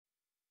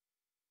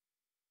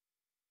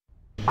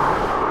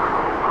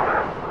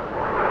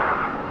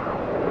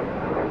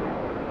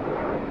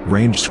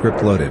Range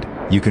script loaded.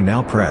 You can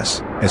now press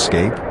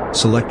Escape,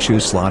 select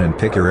Choose Slot and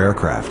pick your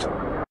aircraft.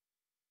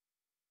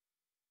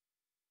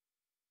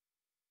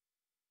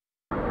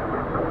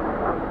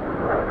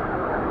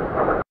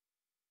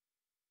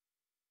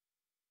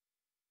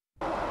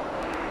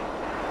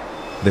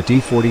 The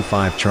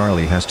T-45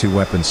 Charlie has 2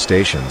 weapons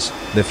stations.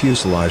 The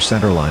fuselage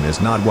centerline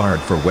is not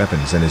wired for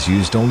weapons and is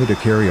used only to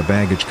carry a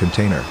baggage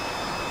container.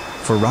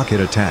 For rocket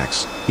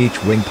attacks,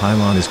 each wing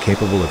pylon is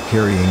capable of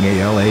carrying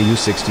a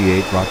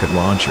LAU-68 rocket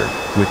launcher,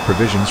 with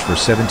provisions for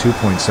 7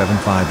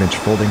 2.75-inch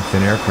folding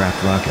thin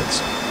aircraft rockets.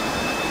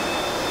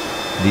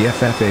 The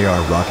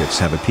FFAR rockets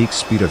have a peak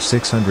speed of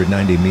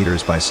 690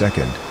 meters by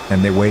second,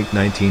 and they weigh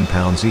 19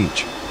 pounds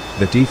each.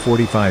 The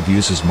T-45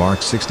 uses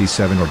Mark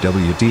 67 or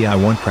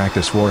WDI-1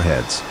 practice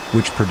warheads,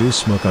 which produce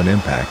smoke on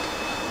impact.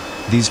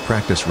 These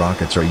practice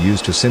rockets are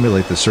used to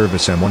simulate the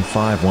service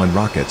M151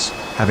 rockets,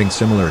 having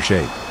similar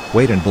shape,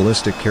 weight and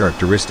ballistic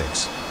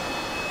characteristics.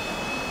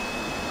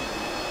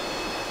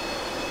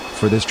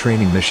 For this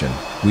training mission,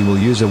 we will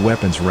use a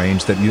weapons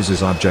range that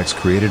uses objects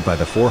created by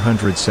the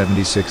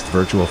 476th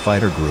Virtual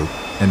Fighter Group,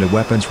 and a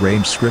weapons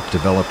range script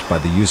developed by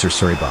the user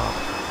Suribob,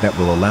 that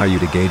will allow you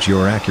to gauge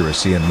your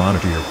accuracy and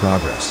monitor your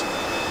progress.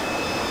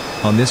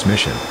 On this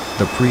mission,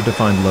 the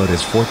predefined load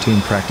is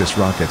 14 practice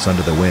rockets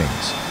under the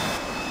wings.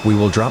 We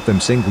will drop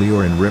them singly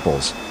or in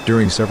ripples,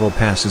 during several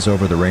passes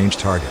over the range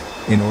target,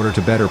 in order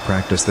to better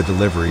practice the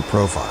delivery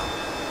profile.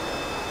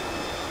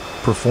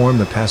 Perform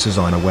the passes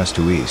on a west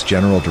to east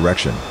general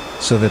direction,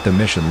 so that the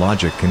mission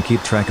logic can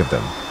keep track of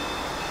them.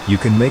 You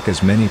can make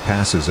as many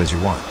passes as you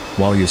want,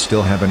 while you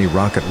still have any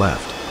rocket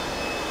left.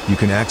 You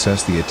can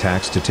access the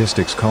attack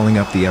statistics calling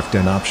up the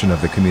F10 option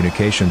of the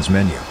communications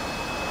menu.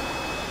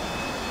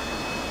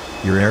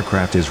 Your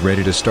aircraft is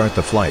ready to start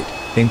the flight.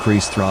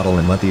 Increase throttle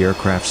and let the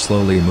aircraft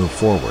slowly move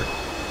forward.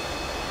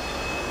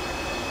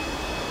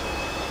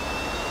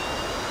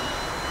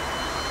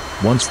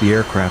 Once the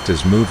aircraft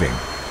is moving,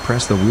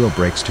 press the wheel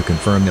brakes to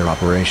confirm their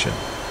operation.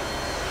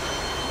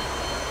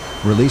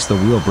 Release the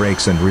wheel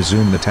brakes and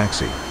resume the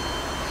taxi.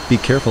 Be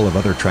careful of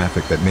other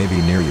traffic that may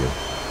be near you.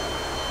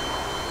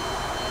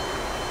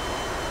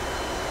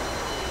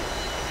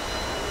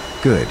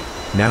 Good.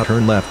 Now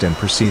turn left and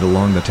proceed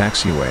along the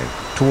taxiway,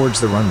 towards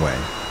the runway.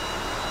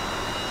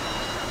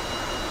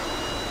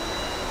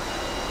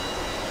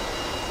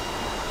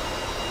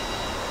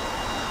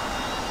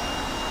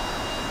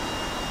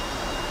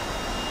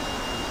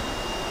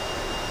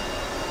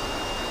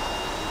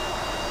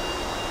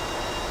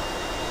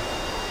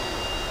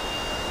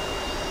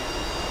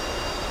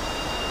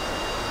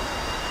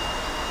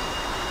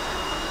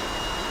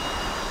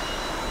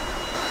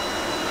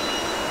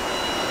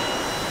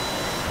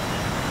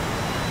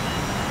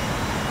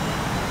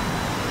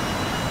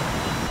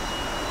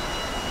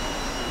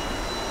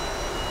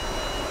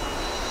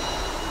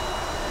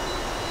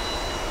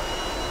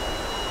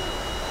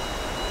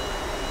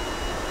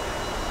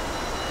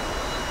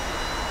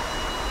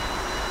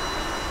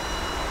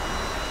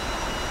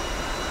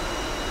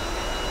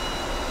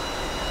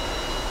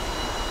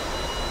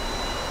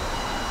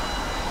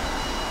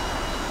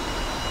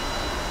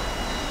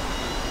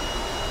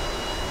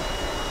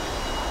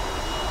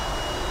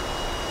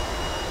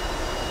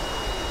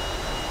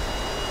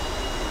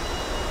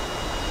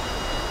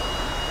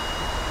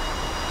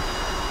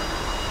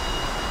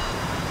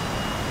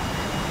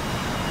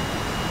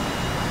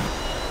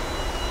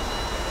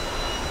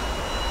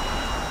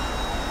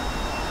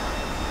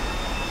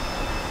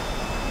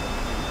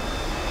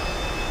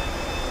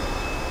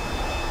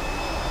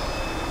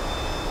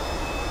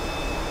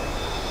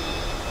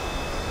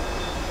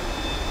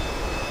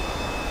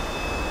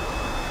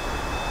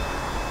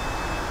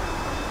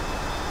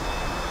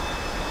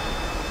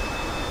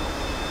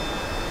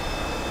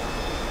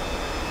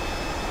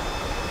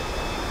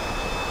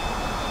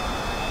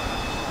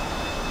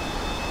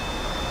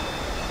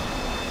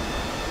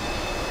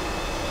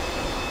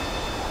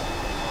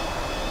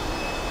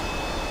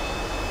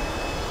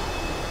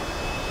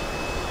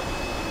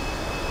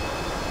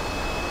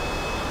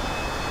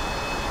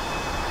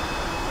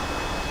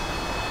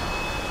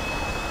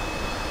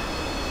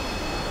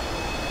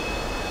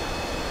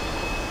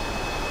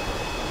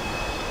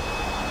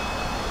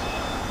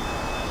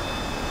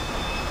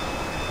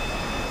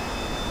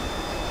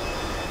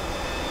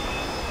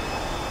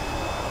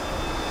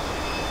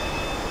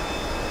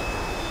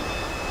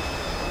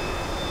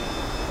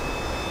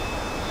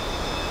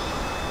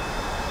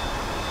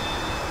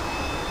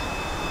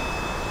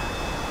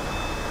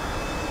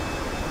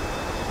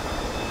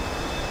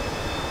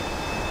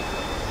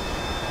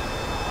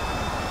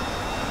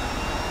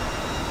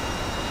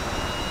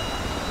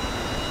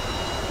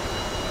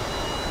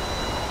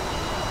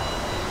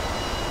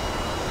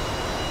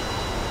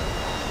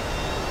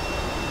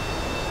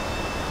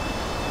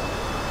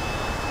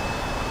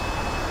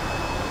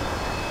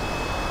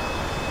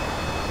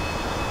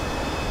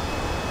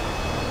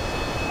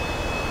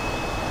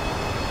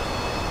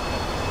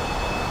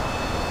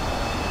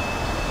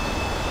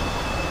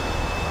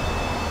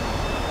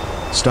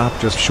 Stop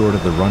just short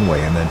of the runway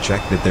and then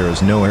check that there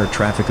is no air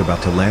traffic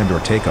about to land or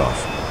take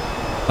off.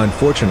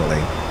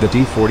 Unfortunately, the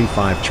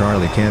T-45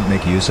 Charlie can't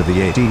make use of the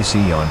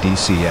ATC on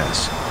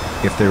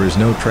DCS. If there is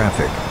no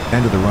traffic,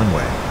 enter the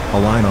runway,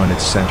 align on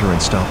its center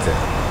and stop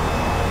there.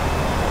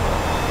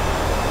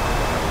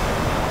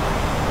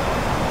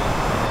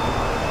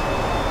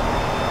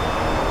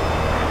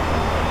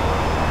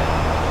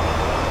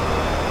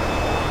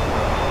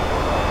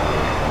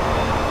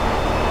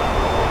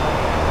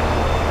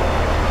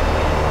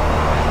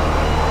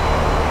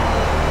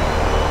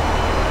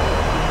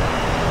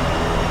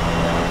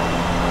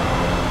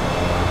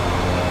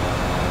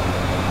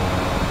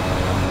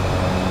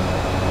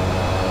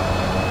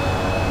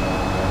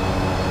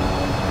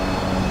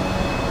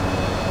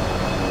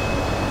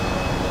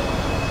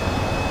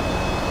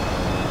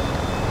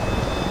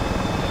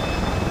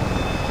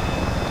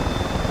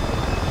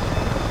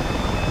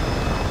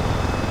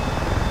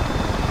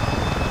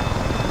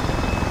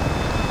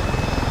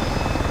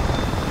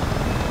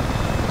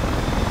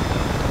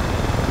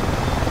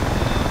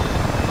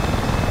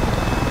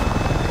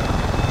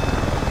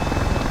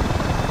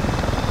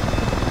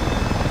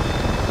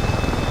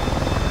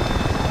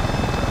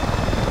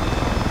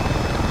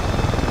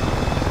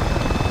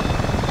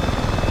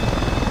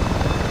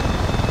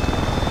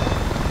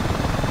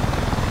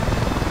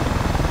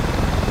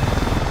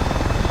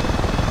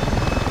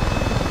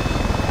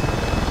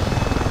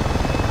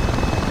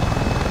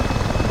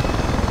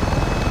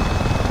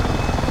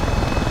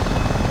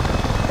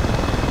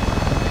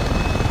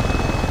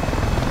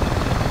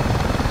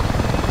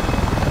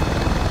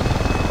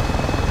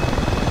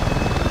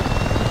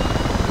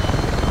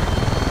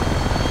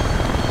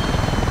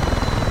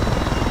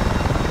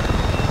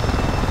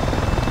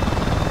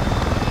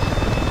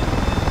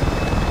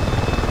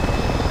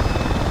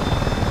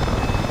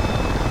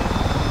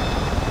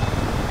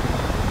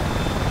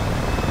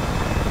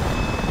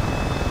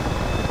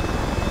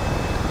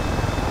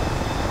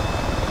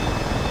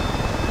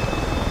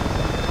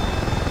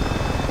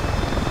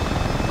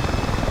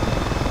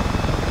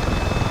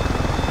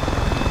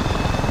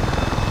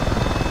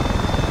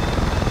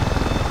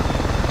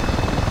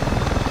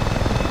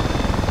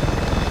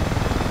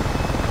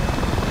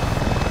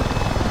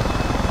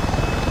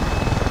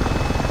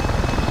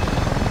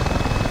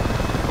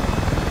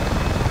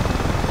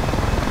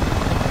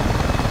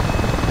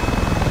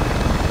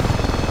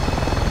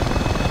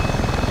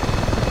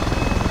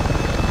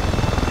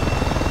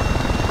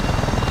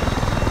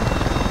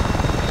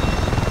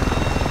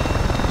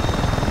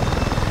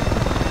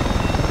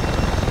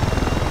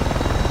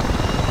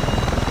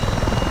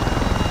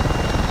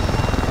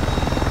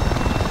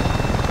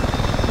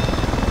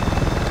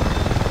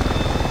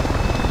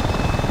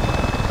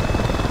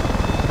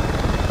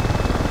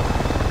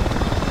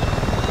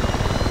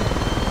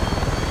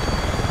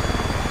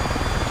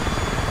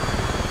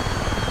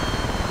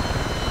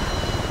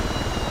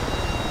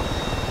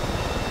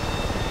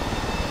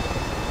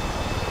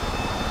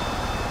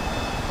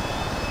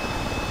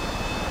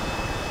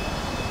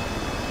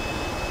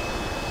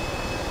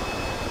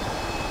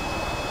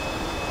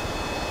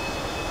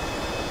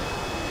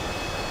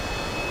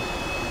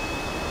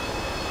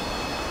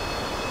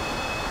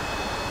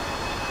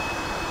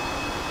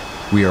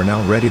 We are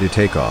now ready to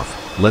take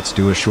off. Let's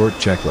do a short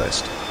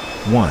checklist.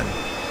 1.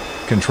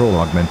 Control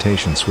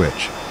augmentation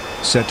switch.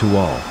 Set to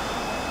all.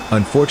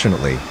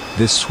 Unfortunately,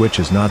 this switch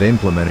is not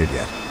implemented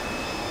yet.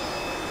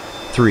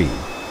 3.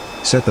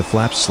 Set the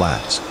flap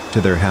slats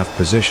to their half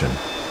position.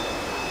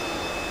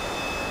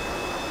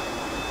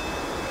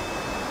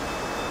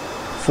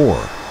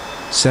 4.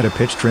 Set a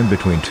pitch trim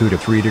between 2 to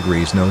 3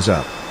 degrees nose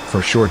up,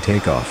 for short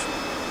takeoff.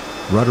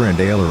 Rudder and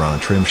aileron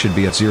trim should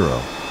be at 0.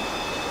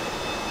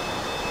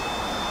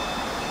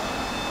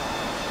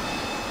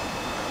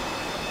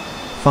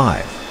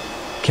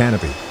 5.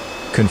 Canopy.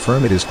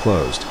 Confirm it is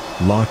closed,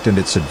 locked and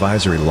its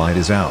advisory light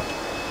is out.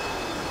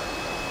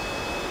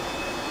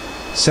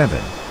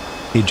 7.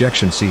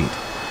 Ejection seat.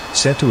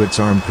 Set to its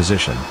arm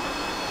position.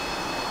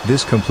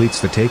 This completes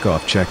the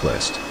takeoff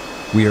checklist.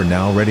 We are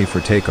now ready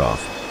for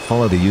takeoff.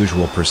 Follow the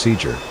usual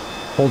procedure.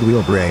 Hold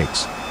wheel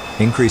brakes.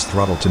 Increase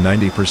throttle to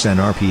 90%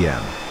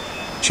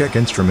 RPM. Check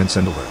instruments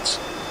and alerts.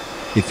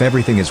 If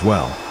everything is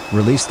well,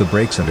 release the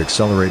brakes and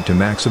accelerate to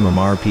maximum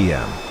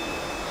RPM.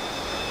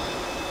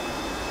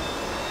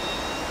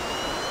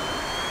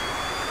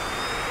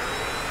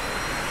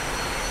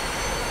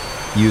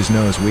 Use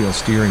nose wheel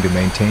steering to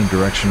maintain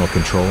directional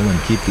control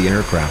and keep the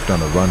aircraft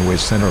on the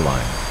runway's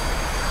centerline.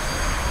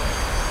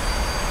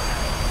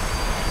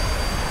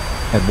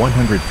 At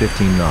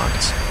 115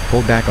 knots,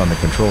 pull back on the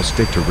control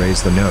stick to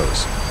raise the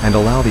nose, and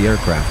allow the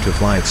aircraft to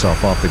fly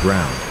itself off the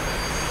ground.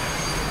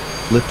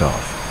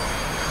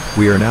 Liftoff.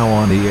 We are now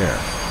on the air.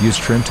 Use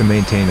trim to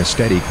maintain a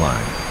steady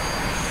climb.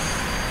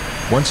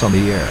 Once on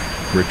the air,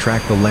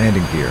 retract the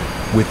landing gear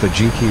with the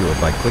G key or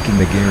by clicking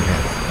the gear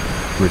handle.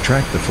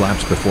 Retract the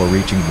flaps before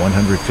reaching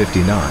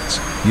 150 knots,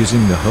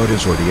 using the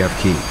HOTAS or the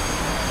F key.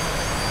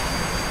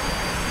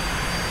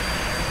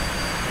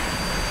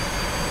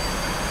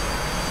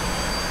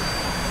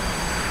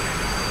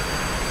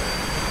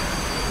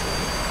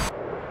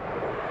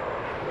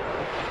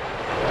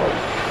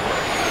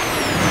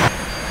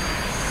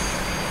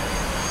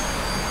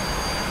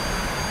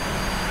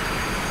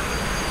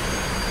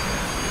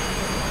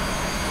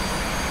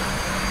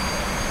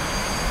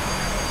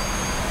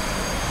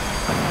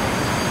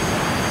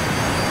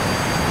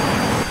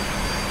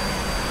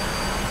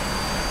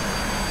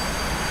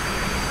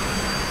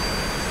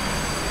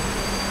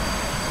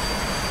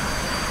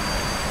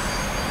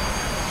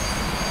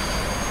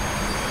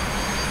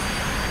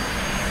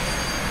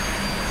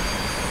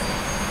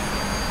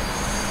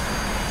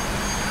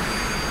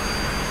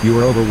 You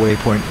are over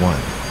waypoint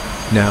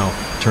 1. Now,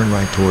 turn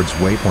right towards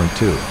waypoint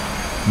 2.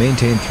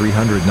 Maintain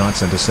 300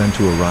 knots and ascend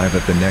to arrive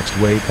at the next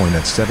waypoint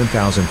at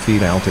 7,000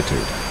 feet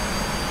altitude.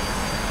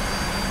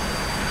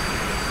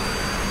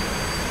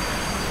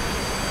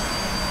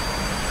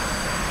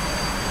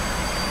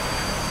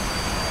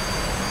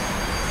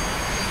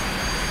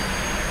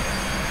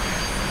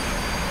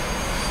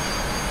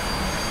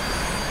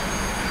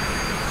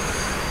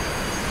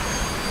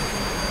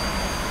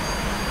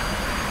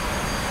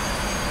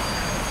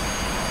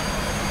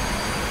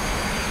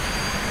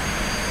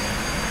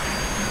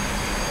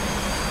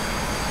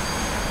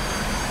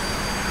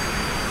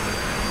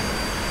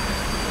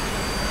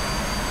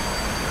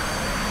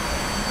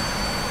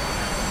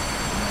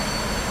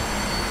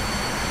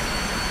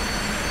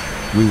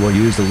 We will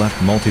use the left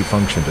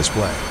multifunction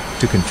display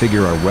to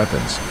configure our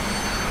weapons.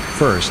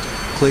 First,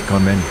 click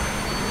on Menu.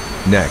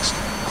 Next,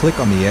 click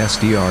on the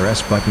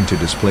SDRS button to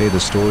display the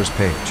Stores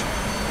page.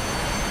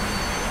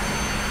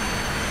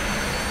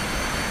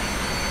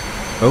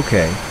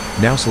 OK,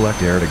 now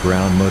select Air to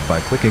Ground mode by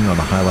clicking on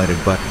the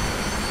highlighted button.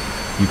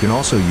 You can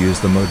also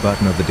use the Mode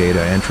button of the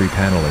Data Entry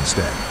panel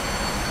instead.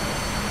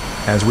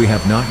 As we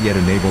have not yet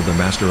enabled the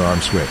Master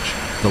Arm switch,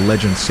 the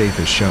Legend Safe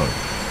is shown.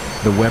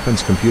 The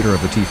weapons computer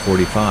of the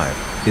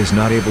T-45 is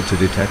not able to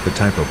detect the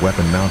type of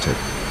weapon mounted.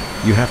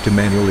 You have to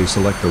manually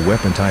select the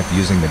weapon type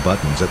using the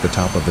buttons at the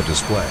top of the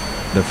display.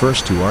 The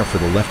first two are for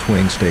the left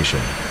wing station,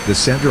 the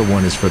center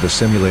one is for the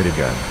simulated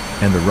gun,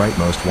 and the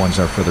rightmost ones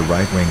are for the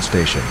right wing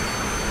station.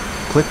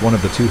 Click one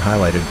of the two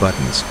highlighted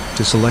buttons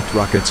to select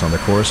rockets on the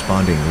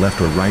corresponding left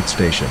or right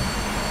station.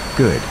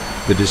 Good.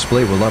 The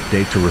display will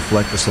update to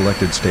reflect the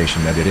selected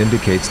station and it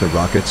indicates the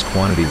rocket's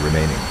quantity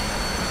remaining.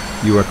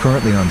 You are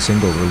currently on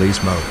single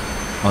release mode.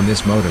 On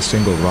this mode a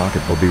single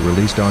rocket will be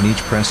released on each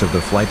press of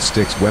the flight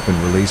stick's weapon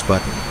release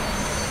button.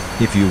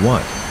 If you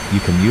want,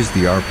 you can use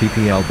the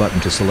RPPL button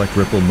to select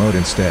ripple mode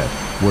instead,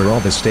 where all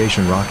the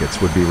station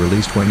rockets would be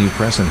released when you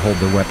press and hold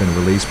the weapon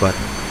release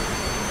button.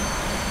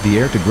 The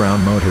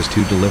air-to-ground mode has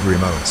two delivery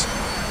modes: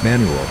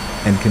 manual,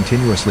 and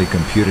continuously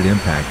computed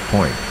impact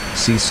point,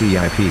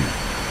 CCIP.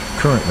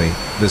 Currently,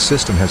 the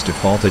system has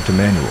defaulted to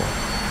manual.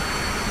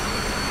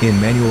 In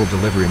manual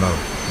delivery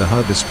mode, the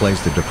HUD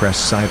displays the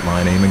depressed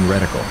sightline aiming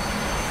reticle.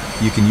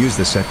 You can use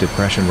the Set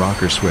Depression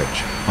Rocker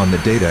switch on the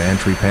Data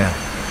Entry panel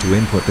to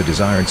input the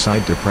desired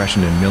sight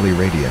depression in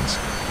milliradians.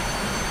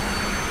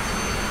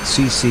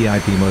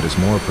 CCIP mode is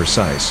more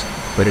precise,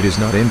 but it is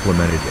not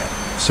implemented yet,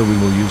 so we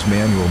will use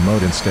manual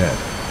mode instead.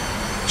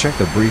 Check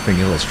the briefing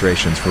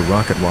illustrations for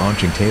rocket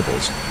launching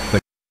tables,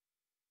 but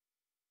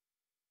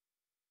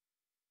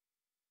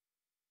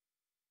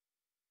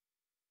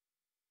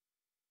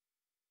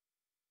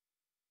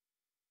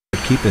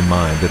keep in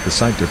mind that the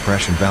sight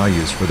depression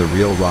values for the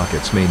real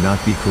rockets may not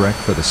be correct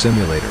for the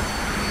simulator.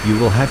 You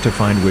will have to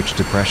find which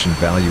depression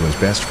value is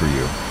best for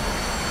you.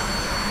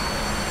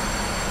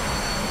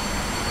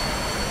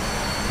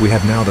 We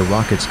have now the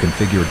rockets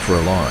configured for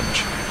a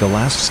launch. The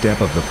last step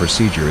of the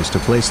procedure is to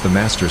place the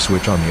master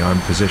switch on the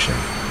arm position.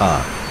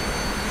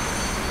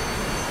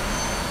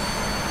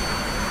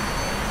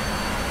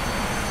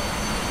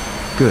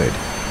 Good.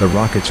 The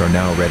rockets are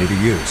now ready to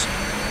use.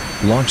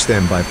 Launch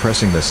them by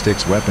pressing the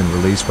stick's weapon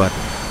release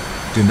button.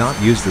 Do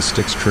not use the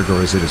stick's trigger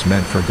as it is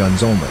meant for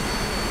guns only.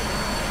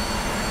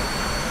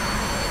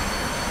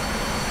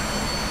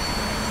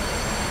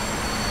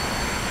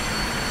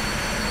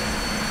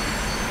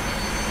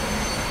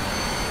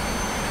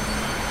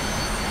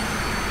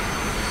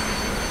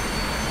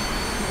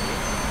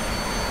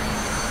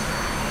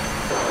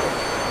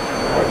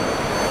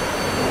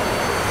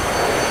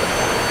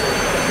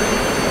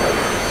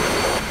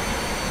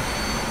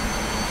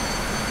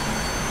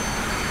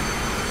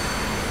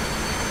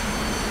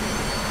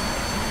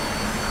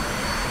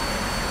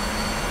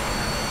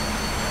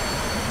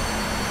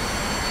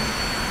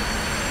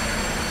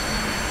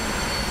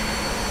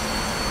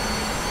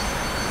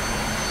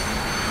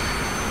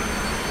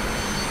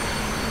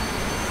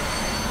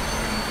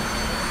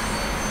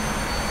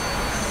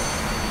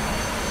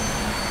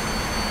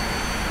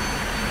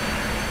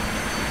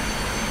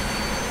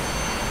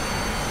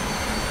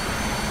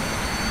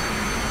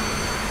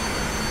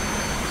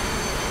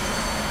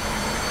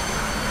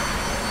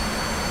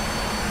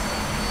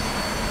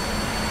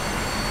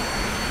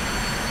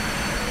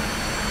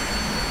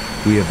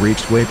 We have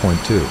reached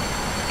waypoint 2.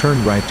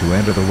 Turn right to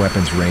enter the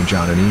weapons range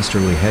on an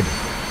easterly heading.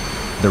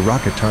 The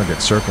rocket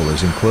target circle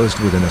is enclosed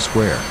within a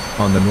square,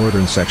 on the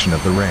northern section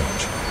of the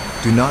range.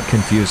 Do not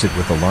confuse it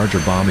with the larger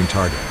bombing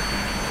target.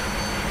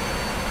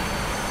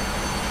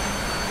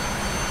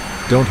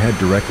 Don't head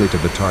directly to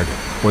the target,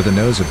 or the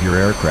nose of your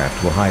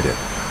aircraft will hide it.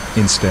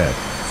 Instead,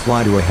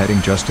 fly to a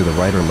heading just to the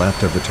right or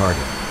left of the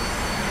target.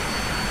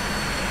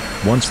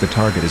 Once the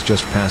target is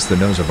just past the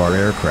nose of our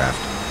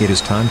aircraft, it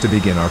is time to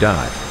begin our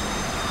dive.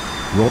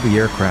 Roll the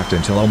aircraft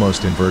until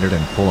almost inverted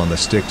and pull on the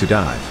stick to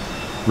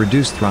dive.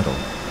 Reduce throttle.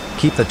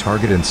 Keep the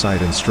target in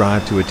sight and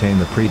strive to attain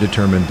the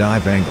predetermined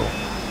dive angle.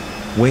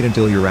 Wait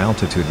until your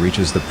altitude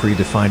reaches the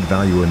predefined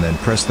value and then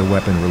press the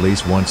weapon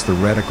release once the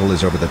reticle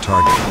is over the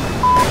target.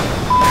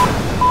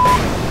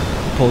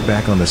 Pull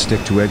back on the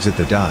stick to exit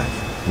the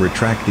dive,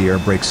 retract the air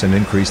brakes and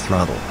increase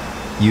throttle.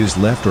 Use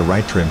left or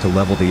right trim to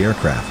level the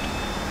aircraft.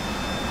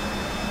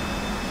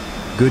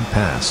 Good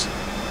pass.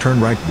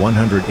 Turn right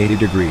 180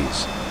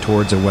 degrees,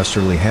 towards a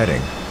westerly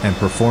heading, and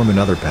perform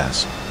another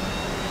pass.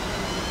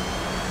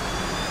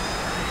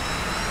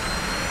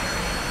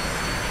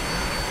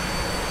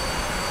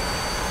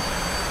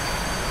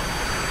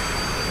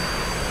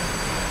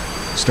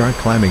 Start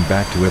climbing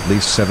back to at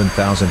least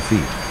 7,000 feet.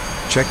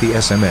 Check the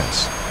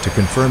SMS to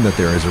confirm that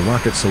there is a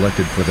rocket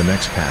selected for the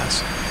next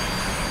pass.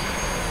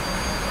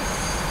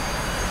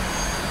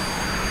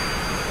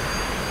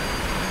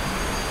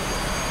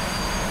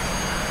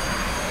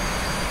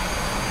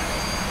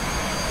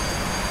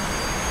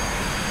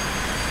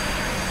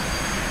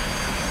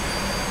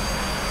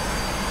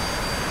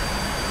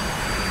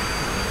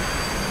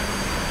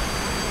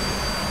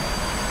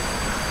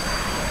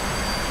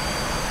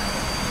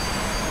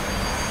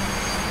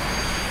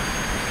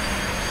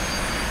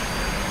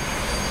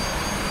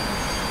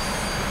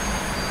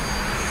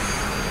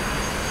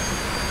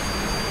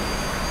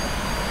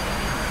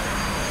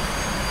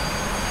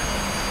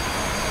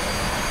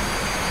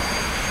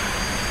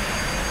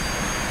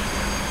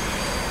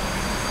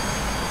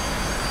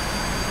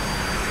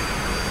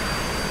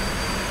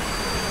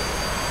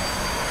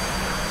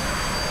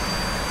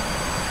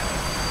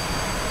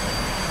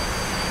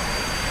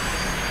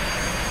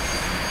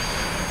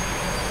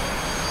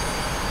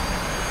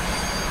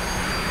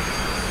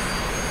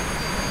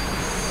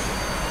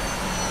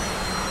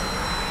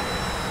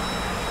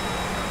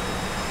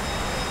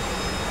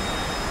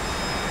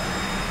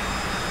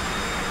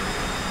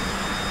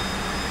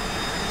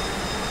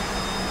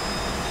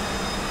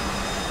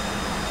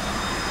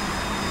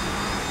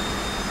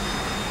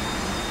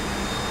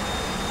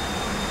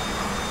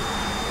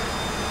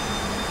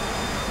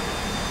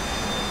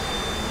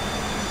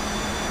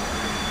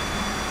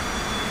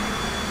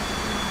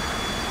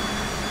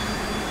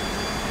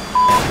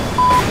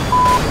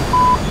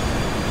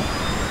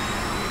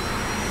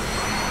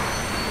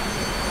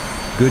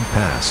 Good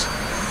pass.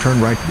 Turn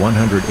right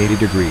 180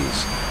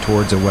 degrees,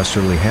 towards a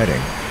westerly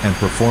heading, and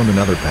perform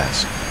another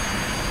pass.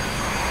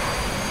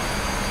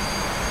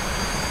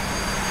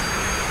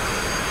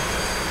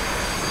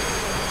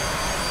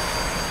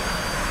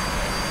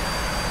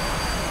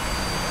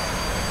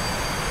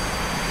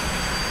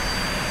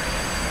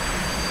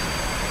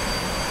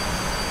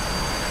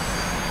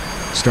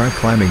 Start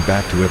climbing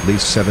back to at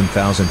least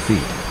 7,000 feet.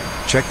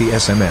 Check the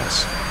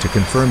SMS to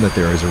confirm that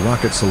there is a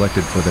rocket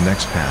selected for the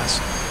next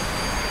pass.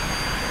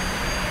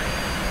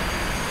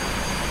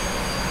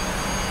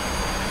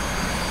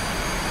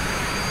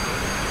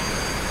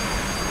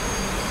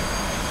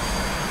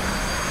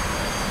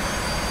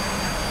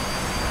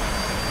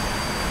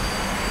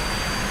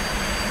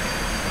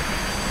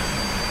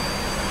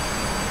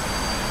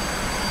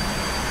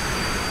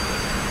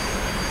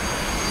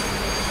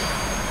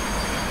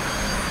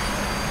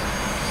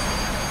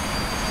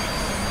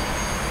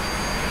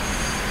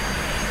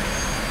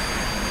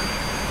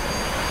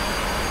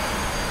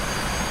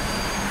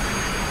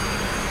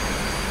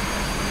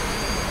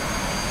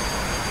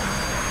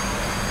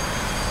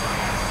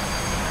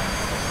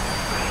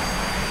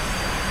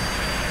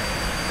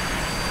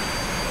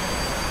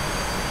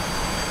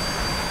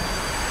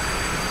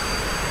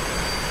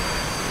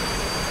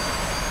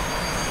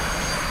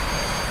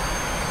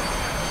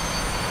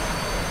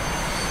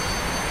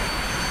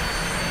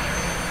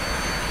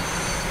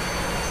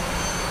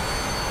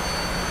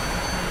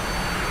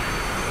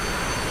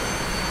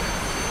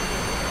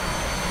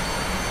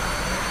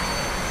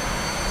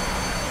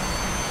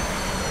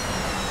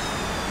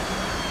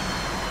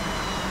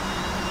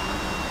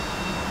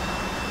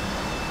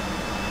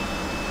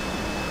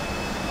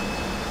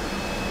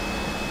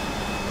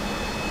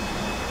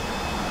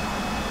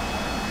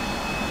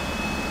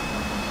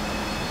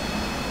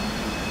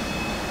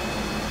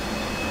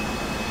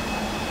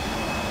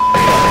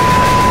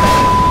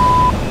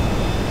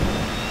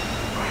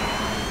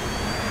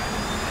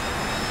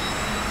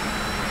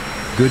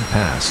 Good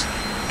pass.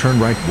 Turn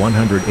right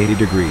 180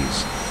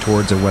 degrees,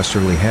 towards a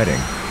westerly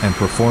heading, and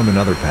perform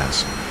another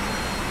pass.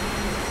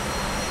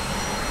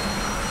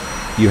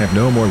 You have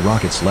no more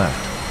rockets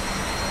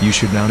left. You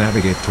should now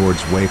navigate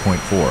towards waypoint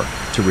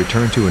 4, to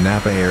return to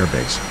Anapa Air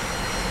Base.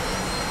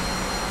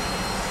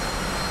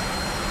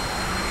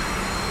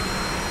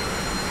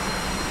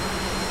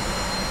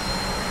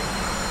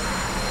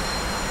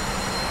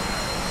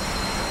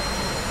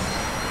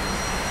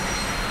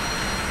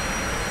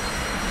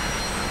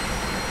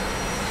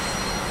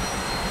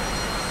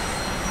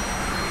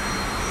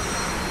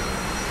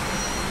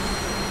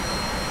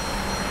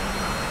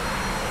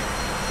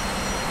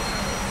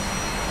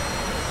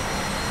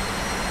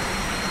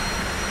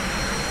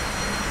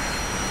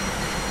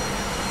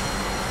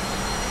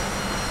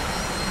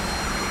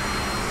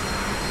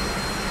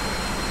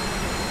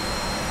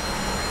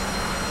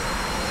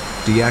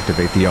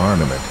 Deactivate the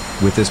armament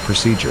with this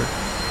procedure.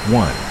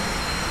 1.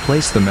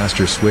 Place the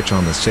master switch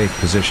on the safe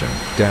position,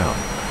 down.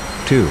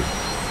 2.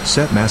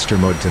 Set master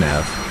mode to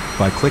nav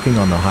by clicking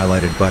on the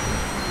highlighted button.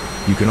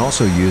 You can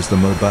also use the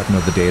mode button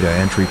of the data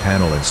entry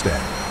panel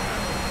instead.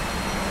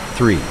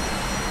 3.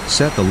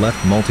 Set the left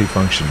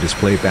multifunction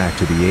display back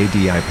to the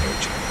ADI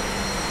page.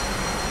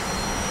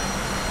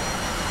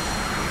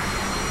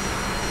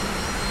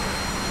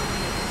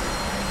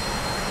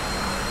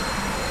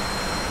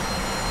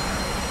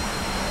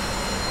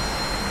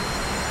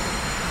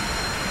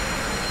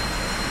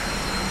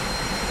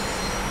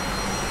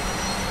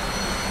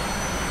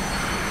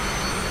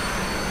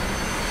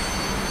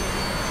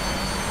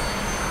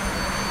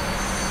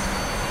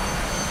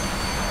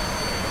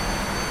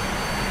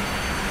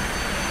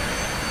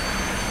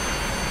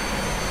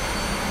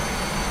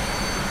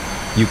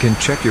 You can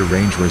check your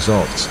range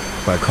results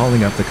by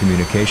calling up the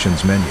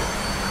communications menu.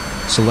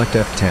 Select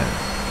F10.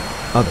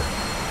 Other.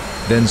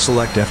 Then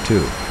select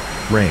F2.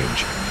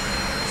 Range.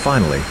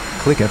 Finally,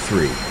 click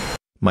F3.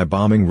 My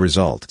bombing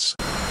results.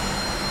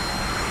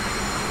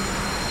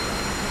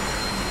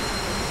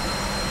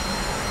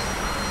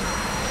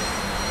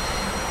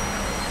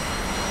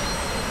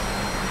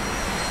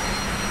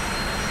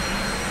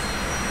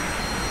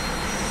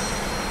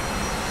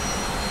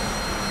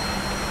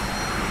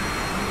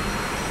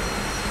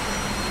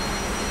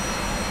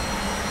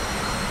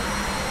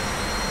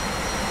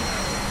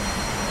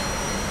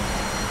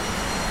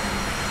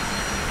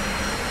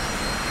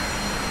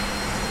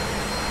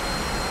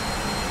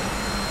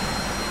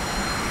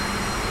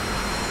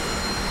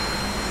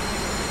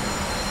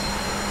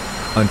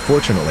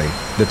 Unfortunately,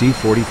 the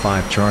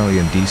T-45 Charlie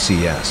and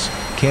DCS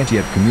can't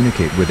yet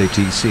communicate with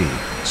ATC,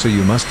 so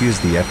you must use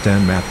the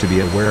F10 map to be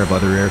aware of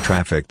other air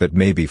traffic that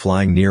may be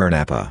flying near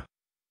Napa.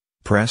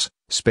 Press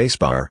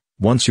spacebar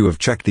once you have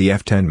checked the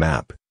F10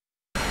 map.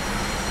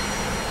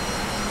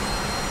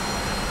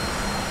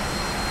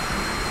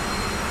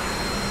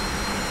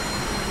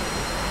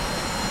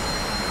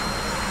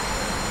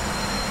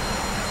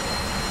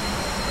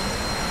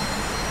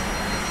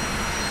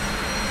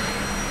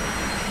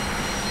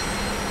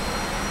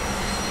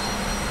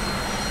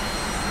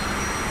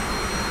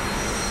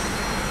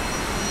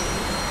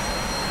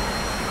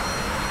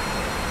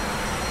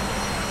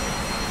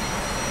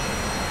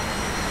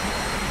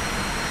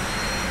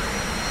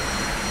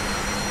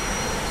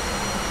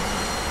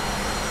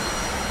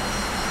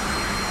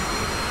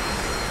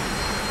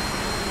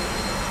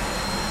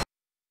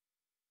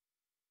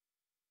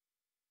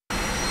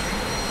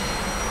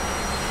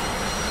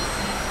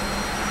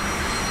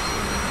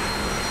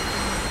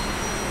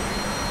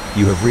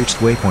 You have reached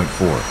waypoint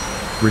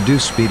 4.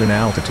 Reduce speed and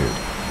altitude.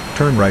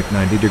 Turn right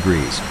 90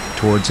 degrees,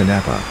 towards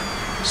Napa.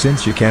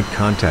 Since you can't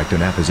contact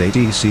Napa's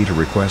ATC to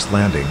request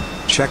landing,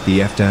 check the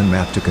F10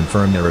 map to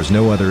confirm there is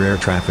no other air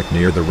traffic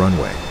near the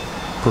runway.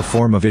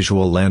 Perform a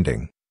visual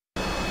landing.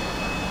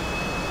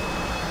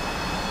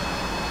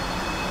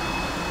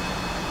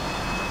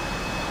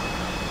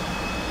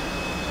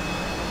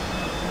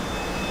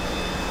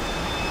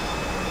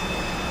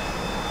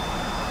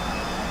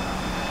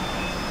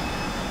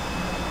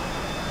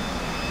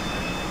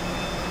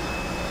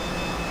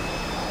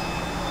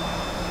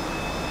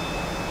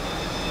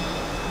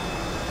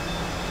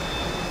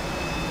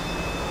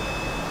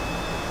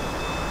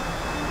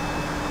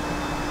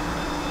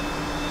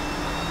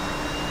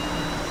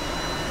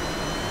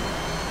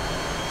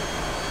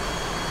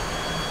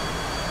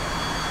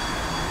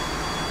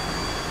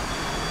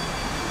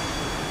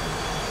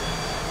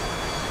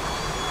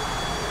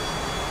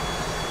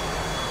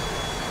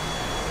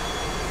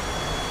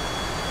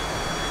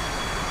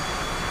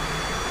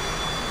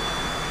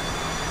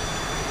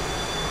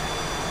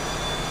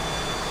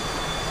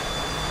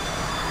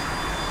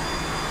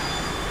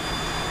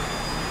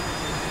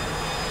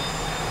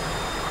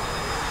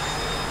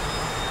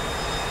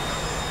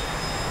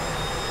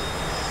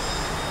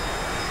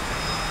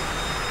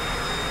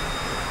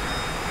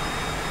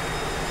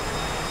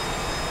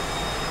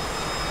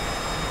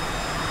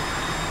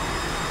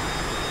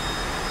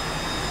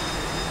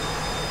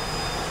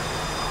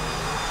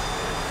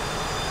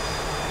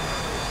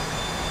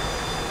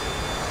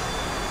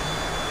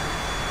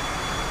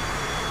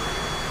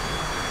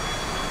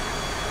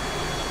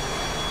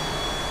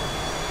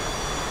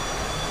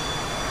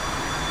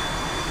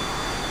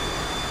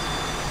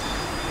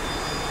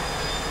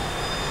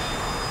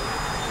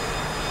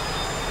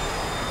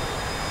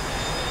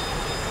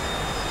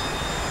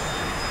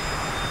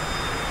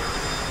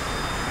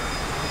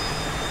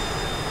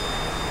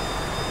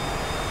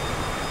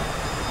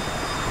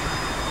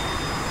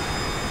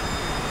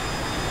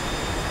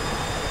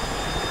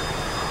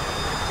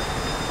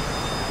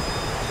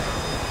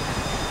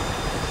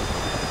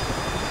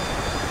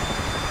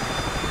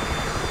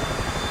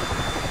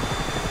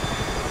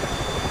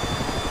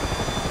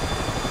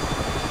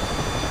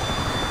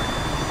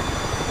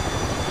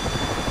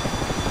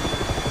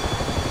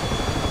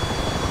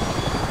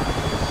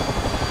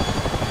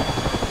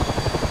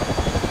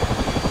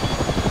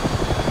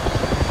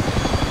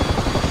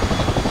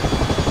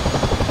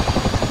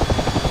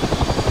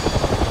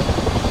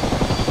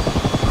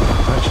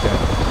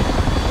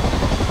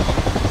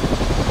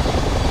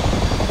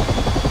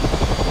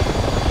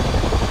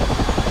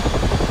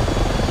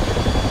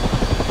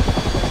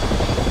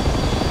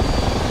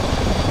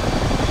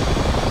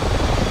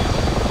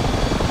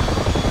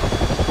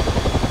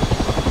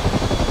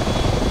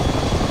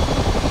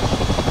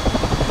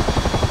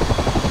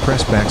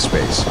 Press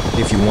backspace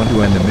if you want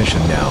to end the mission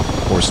now,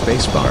 or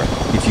spacebar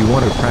if you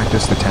want to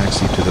practice the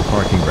taxi to the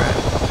parking ramp.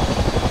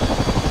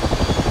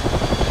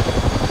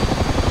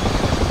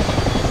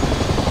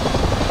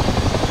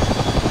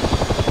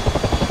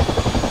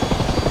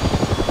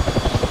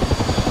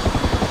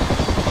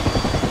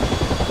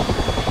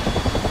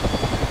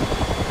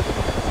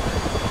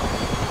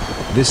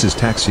 This is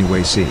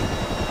taxiway C.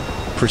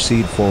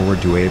 Proceed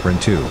forward to apron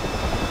 2.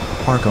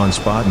 Park on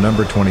spot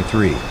number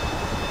 23.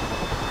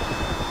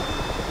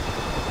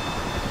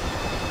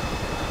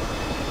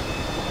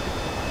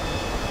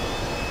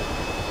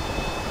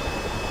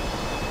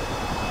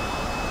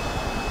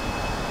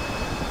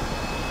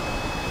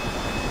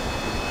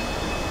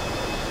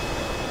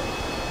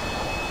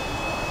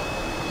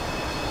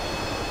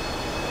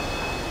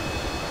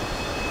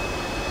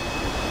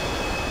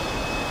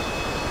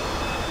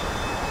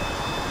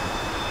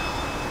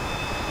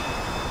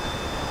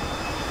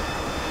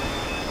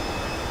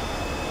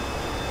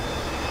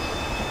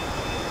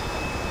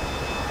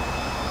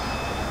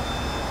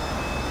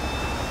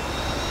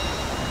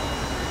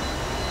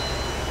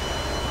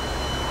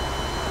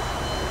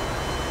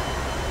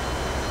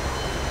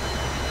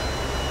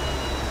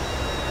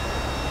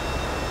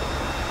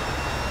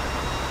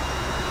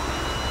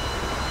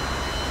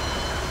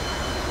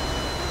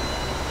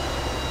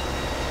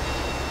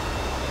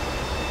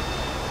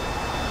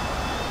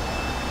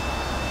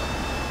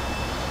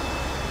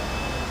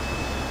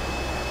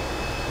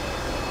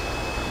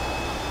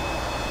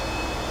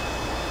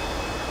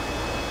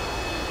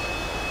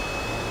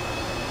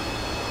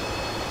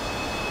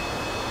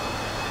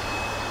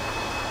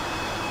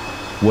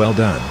 Well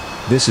done,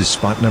 this is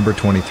spot number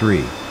 23.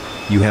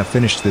 You have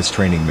finished this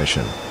training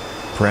mission.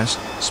 Press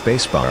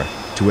spacebar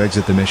to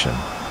exit the mission.